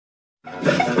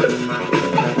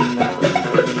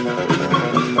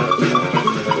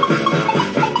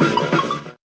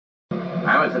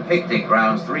I'm at the picnic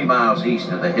grounds 3 miles east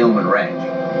of the Hillman Ranch.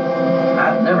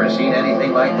 I've never seen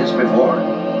anything like this before.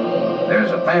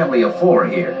 There's a family of 4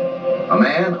 here. A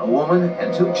man, a woman,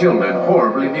 and 2 children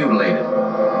horribly mutilated.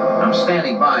 I'm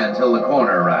standing by until the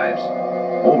coroner arrives.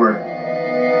 Over.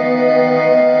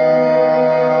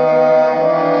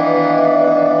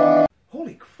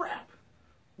 Holy crap!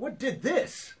 What did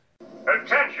this?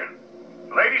 Attention!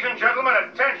 Ladies and gentlemen,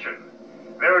 attention!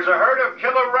 There is a herd of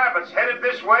killer rabbits headed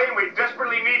this way and we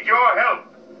desperately need your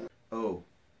help! Oh.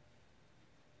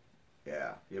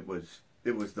 Yeah, it was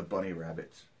the bunny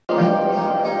rabbits.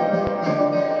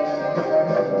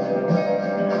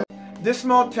 This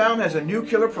small town has a new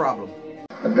killer problem.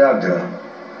 About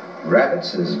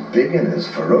rabbits as big and as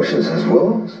ferocious as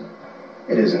wolves?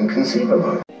 It is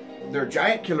inconceivable. They're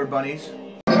giant killer bunnies.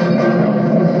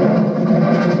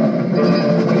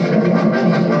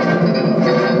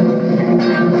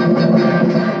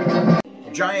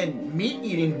 Giant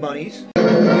meat-eating bunnies.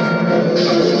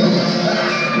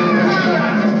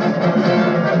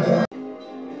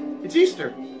 It's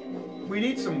Easter. We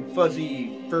need some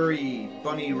fuzzy, furry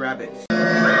bunny rabbits.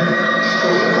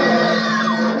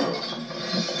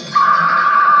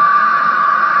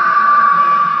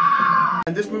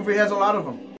 And this movie has a lot of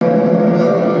them.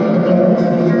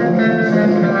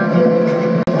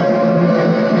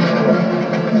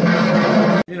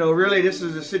 You know, really, this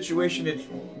is a situation that's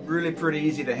really pretty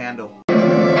easy to handle.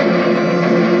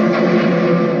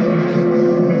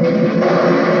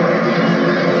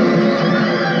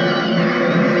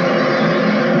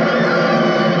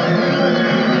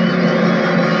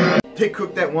 They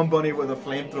cooked that one bunny with a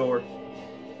flamethrower.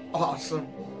 Awesome.